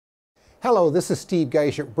Hello, this is Steve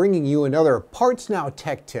Geischer bringing you another Parts Now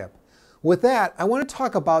tech tip. With that, I want to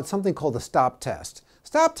talk about something called the stop test.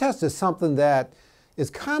 Stop test is something that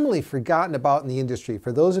is commonly forgotten about in the industry.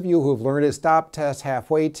 For those of you who have learned it, stop test,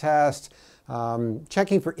 halfway test,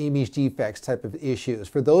 checking for image defects type of issues.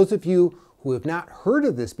 For those of you who have not heard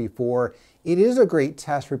of this before, it is a great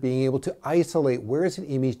test for being able to isolate where is an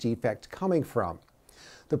image defect coming from.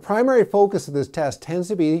 The primary focus of this test tends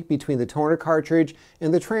to be between the toner cartridge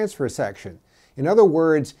and the transfer section. In other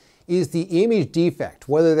words, is the image defect,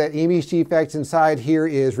 whether that image defect inside here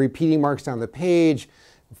is repeating marks on the page,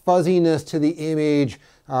 fuzziness to the image,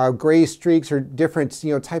 gray streaks or different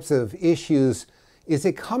types of issues, is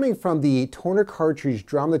it coming from the toner cartridge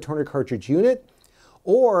drum, the toner cartridge unit,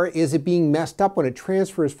 or is it being messed up when it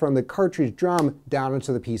transfers from the cartridge drum down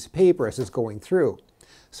into the piece of paper as it's going through?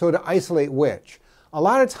 So to isolate which? A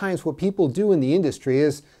lot of times what people do in the industry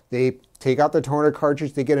is they take out the toner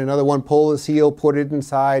cartridge, they get another one, pull the seal, put it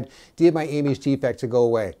inside, get my image defect to go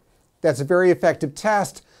away. That's a very effective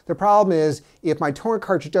test. The problem is if my toner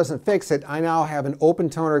cartridge doesn't fix it, I now have an open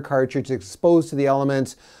toner cartridge exposed to the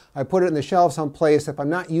elements. I put it in the shelf someplace. If I'm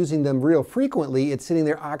not using them real frequently, it's sitting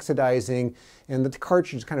there oxidizing and the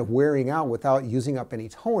cartridge is kind of wearing out without using up any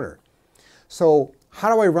toner. So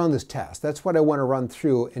how do I run this test? That's what I want to run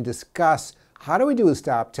through and discuss. How do we do a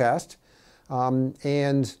stop test?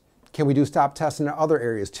 And can we do stop tests in other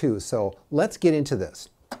areas too? So let's get into this.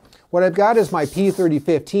 What I've got is my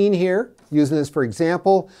P3015 here, using this for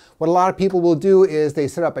example. What a lot of people will do is they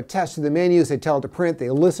set up a test to the menus, they tell it to print,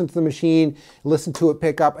 they listen to the machine, listen to it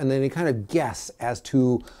pick up, and then they kind of guess as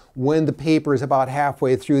to when the paper is about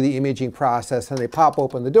halfway through the imaging process, and they pop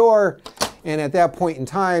open the door, and at that point in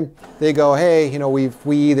time, they go, hey,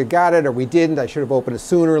 we either got it or we didn't, I should have opened it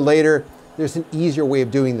sooner or later. There's an easier way of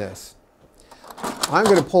doing this. I'm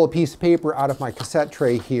going to pull a piece of paper out of my cassette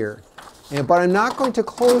tray here, but I'm not going to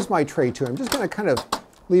close my tray 2. I'm just going to kind of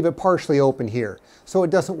leave it partially open here so it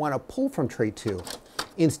doesn't want to pull from tray 2.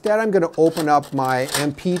 Instead, I'm going to open up my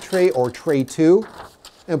MP tray or tray 2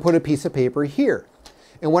 and put a piece of paper here.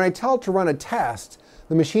 And when I tell it to run a test,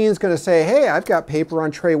 the machine is going to say, hey, I've got paper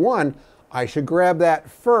on tray 1. I should grab that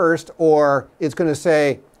first, or it's going to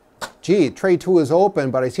say, gee, tray 2 is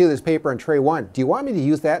open, but I see this paper on tray 1. Do you want me to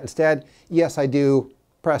use that instead? Yes, I do.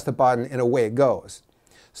 Press the button and away it goes.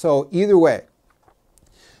 So either way.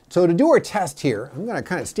 So to do our test here, I'm going to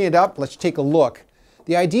kind of stand up. Let's take a look.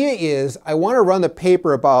 The idea is I want to run the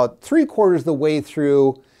paper about 3/4 of the way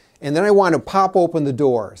through, and then I want to pop open the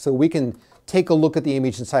door so we can take a look at the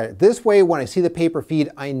image inside it. This way, when I see the paper feed,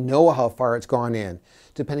 I know how far it's gone in.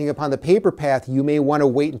 Depending upon the paper path, you may want to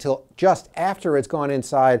wait until just after it's gone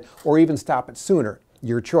inside or even stop it sooner.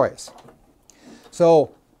 Your choice.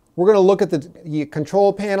 So we're going to look at the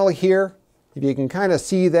control panel here. If you can kind of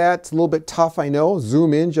see that, it's a little bit tough, I know.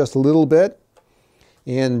 Zoom in just a little bit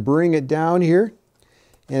and bring it down here.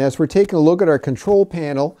 And as we're taking a look at our control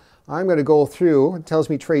panel, I'm going to go through. It tells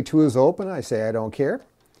me tray 2 is open. I say I don't care.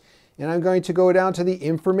 And I'm going to go down to the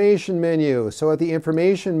information menu. So at the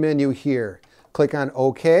information menu here, click on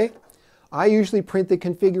OK. I usually print the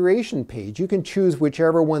configuration page. You can choose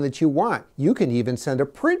whichever one that you want. You can even send a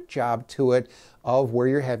print job to it of where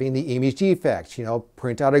you're having the image defects.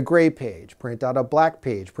 Print out a gray page, print out a black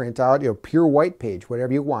page, print out pure white page,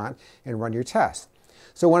 whatever you want, and run your test.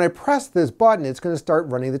 So when I press this button, it's going to start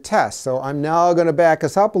running the test. So I'm now going to back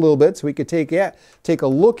us up a little bit so we can take a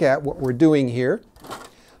look at what we're doing here.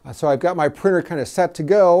 So I've got my printer kind of set to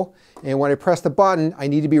go, and when I press the button, I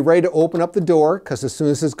need to be ready to open up the door because as soon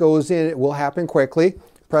as this goes in, it will happen quickly.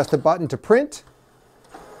 Press the button to print.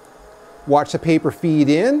 Watch the paper feed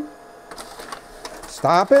in.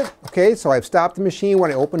 Stop it. Okay, so I've stopped the machine when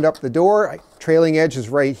I opened up the door. Trailing edge is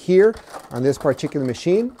right here on this particular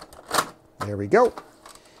machine. There we go.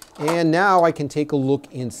 And now I can take a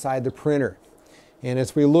look inside the printer. And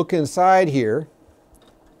as we look inside here,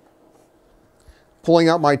 pulling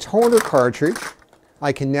out my toner cartridge,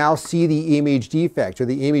 I can now see the image defect or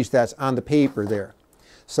the image that's on the paper there.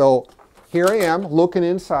 So here I am looking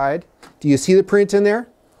inside. Do you see the print in there?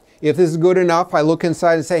 If this is good enough, I look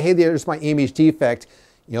inside and say, hey, there's my image defect.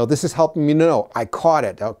 This is helping me know I caught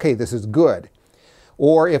it. Okay, this is good.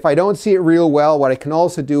 Or if I don't see it real well, what I can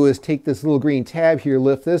also do is take this little green tab here,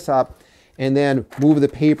 lift this up, and then move the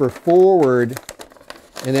paper forward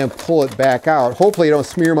and then pull it back out. Hopefully I don't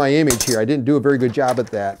smear my image here. I didn't do a very good job at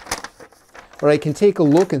that. But I can take a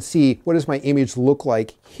look and see what does my image look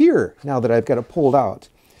like here now that I've got it pulled out.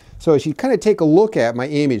 So as you kind of take a look at my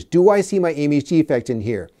image, do I see my image defect in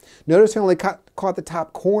here? Notice I only caught the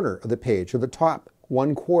top corner of the page or the top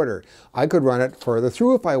 1/4. I could run it further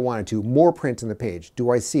through if I wanted to. More print on the page. Do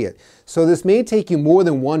I see it? So this may take you more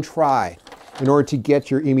than one try in order to get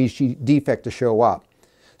your image defect to show up.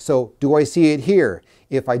 So do I see it here?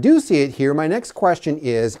 If I do see it here, my next question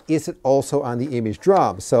is it also on the image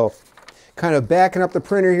drum? So kind of backing up the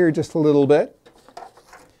printer here just a little bit.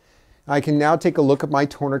 I can now take a look at my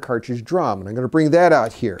toner cartridge drum, and I'm going to bring that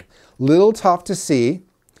out here. Little tough to see,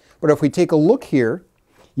 but if we take a look here,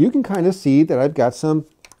 you can kind of see that I've got some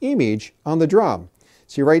image on the drum.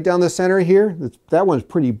 See right down the center here? That one's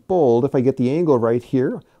pretty bold if I get the angle right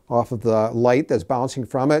here off of the light that's bouncing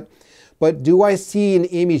from it. But do I see an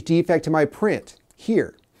image defect in my print?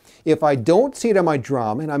 Here. If I don't see it on my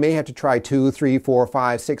drum, and I may have to try 2, 3, 4,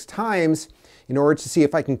 5, 6 times in order to see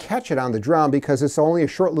if I can catch it on the drum because it's only a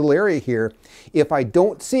short little area here. If I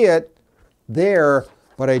don't see it there,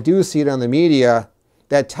 but I do see it on the media,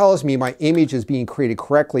 that tells me my image is being created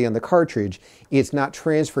correctly on the cartridge. It's not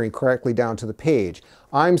transferring correctly down to the page.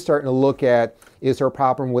 I'm starting to look at, is there a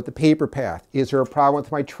problem with the paper path? Is there a problem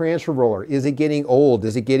with my transfer roller? Is it getting old?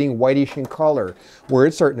 Is it getting whitish in color? Where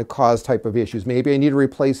it's starting to cause type of issues. Maybe I need to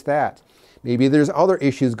replace that. Maybe there's other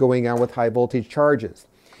issues going on with high voltage charges.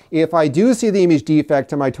 If I do see the image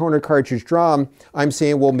defect on my toner cartridge drum, I'm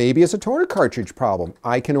saying, well, maybe it's a toner cartridge problem.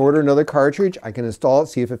 I can order another cartridge, I can install it,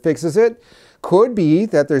 see if it fixes it. Could be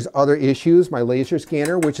that there's other issues. My laser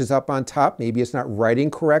scanner, which is up on top, maybe it's not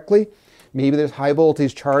writing correctly. Maybe there's high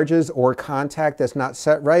voltage charges or contact that's not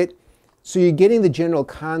set right. So you're getting the general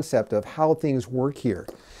concept of how things work here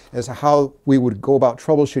as to how we would go about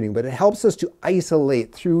troubleshooting, but it helps us to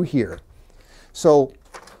isolate through here. So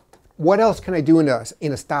what else can I do in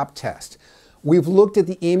a stop test? We've looked at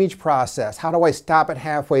the image process. How do I stop it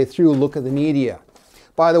halfway through, look at the media?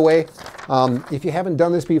 By the way, if you haven't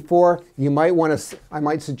done this before, I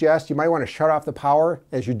might suggest you might want to shut off the power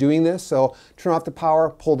as you're doing this. So turn off the power,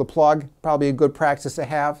 pull the plug, probably a good practice to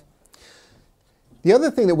have. The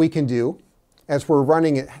other thing that we can do as we're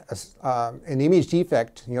running an image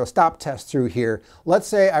defect, stop test through here. Let's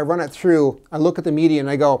say I run it through, I look at the media and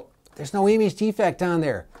I go, there's no image defect on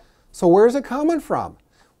there. So where's it coming from?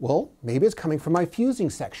 Well, maybe it's coming from my fusing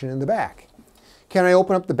section in the back. Can I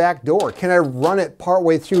open up the back door? Can I run it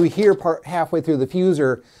partway through here, halfway through the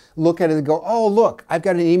fuser, look at it and go, oh look, I've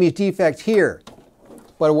got an image defect here.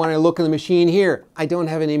 But when I look in the machine here, I don't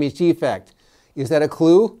have an image defect. Is that a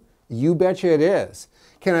clue? You betcha it is.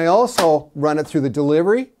 Can I also run it through the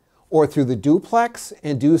delivery or through the duplex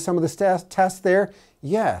and do some of the tests there?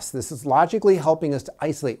 Yes, this is logically helping us to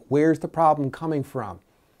isolate where's the problem coming from.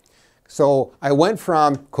 So I went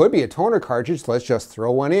from, could be a toner cartridge, let's just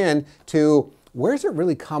throw one in, to where's it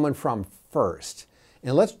really coming from first?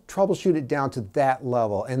 And let's troubleshoot it down to that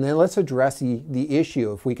level. And then let's address the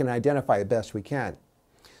issue if we can identify it best we can.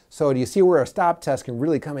 So do you see where a stop test can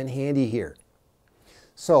really come in handy here?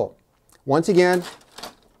 So once again,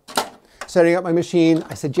 setting up my machine,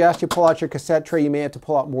 I suggest you pull out your cassette tray. You may have to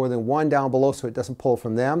pull out more than one down below so it doesn't pull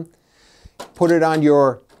from them. Put it on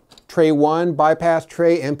your tray 1, bypass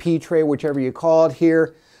tray, MP tray, whichever you call it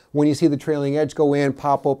here. When you see the trailing edge go in,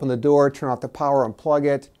 pop open the door, turn off the power, unplug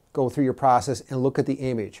it, go through your process and look at the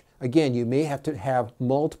image. Again, you may have to have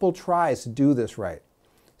multiple tries to do this right.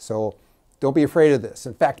 So don't be afraid of this.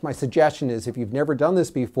 In fact, my suggestion is if you've never done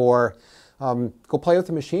this before, go play with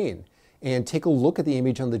the machine and take a look at the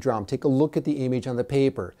image on the drum, take a look at the image on the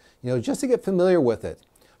paper, just to get familiar with it.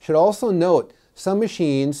 Should also note, some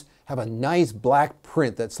machines have a nice black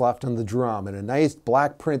print that's left on the drum and a nice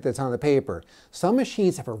black print that's on the paper. Some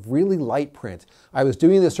machines have a really light print. I was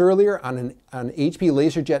doing this earlier on an HP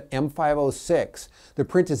LaserJet M506. The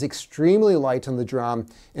print is extremely light on the drum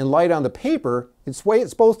and light on the paper. It's the way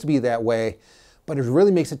it's supposed to be that way, but it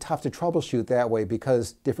really makes it tough to troubleshoot that way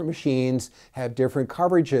because different machines have different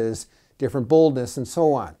coverages, different boldness, and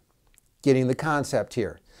so on. Getting the concept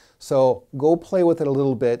here. So go play with it a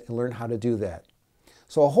little bit and learn how to do that.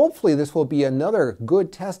 So hopefully this will be another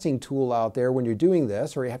good testing tool out there when you're doing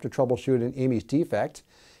this or you have to troubleshoot an image defect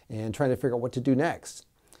and trying to figure out what to do next.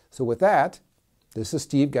 So with that, this is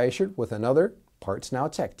Steve Geichert with another Parts Now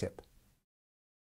Tech Tip.